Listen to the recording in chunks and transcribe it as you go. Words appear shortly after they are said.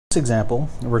this example,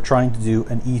 we're trying to do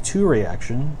an E-2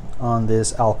 reaction on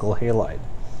this alkyl halide.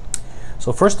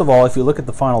 So first of all, if you look at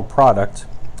the final product,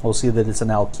 we'll see that it's an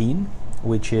alkene,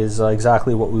 which is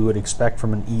exactly what we would expect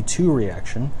from an E-2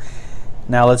 reaction.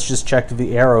 Now let's just check if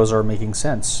the arrows are making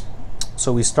sense.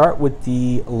 So we start with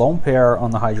the lone pair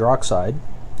on the hydroxide,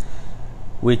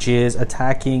 which is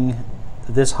attacking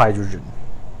this hydrogen.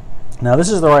 Now this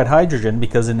is the right hydrogen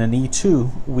because in an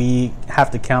E-2 we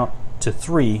have to count to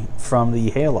 3 from the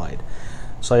halide.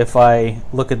 So if I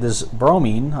look at this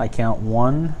bromine, I count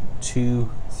 1,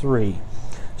 2, 3.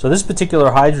 So this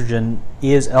particular hydrogen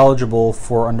is eligible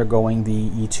for undergoing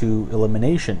the E-2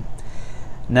 elimination.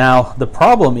 Now the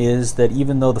problem is that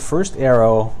even though the first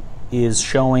arrow is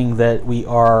showing that we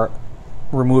are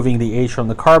removing the H from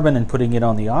the carbon and putting it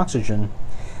on the oxygen,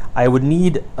 I would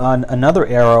need another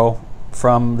arrow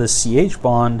from the CH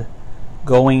bond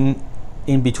going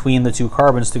in between the two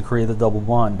carbons to create the double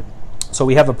bond. So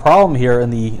we have a problem here in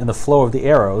the flow of the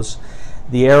arrows.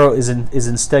 The arrow is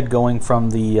instead going from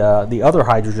the other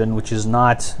hydrogen, which is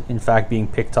not in fact being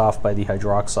picked off by the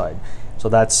hydroxide. So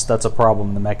that's a problem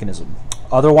in the mechanism.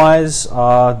 Otherwise,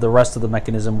 the rest of the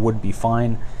mechanism would be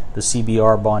fine. The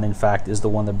CBr bond, in fact, is the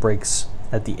one that breaks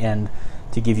at the end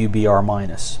to give you Br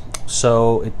minus.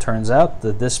 So it turns out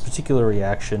that this particular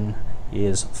reaction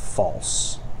is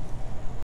false.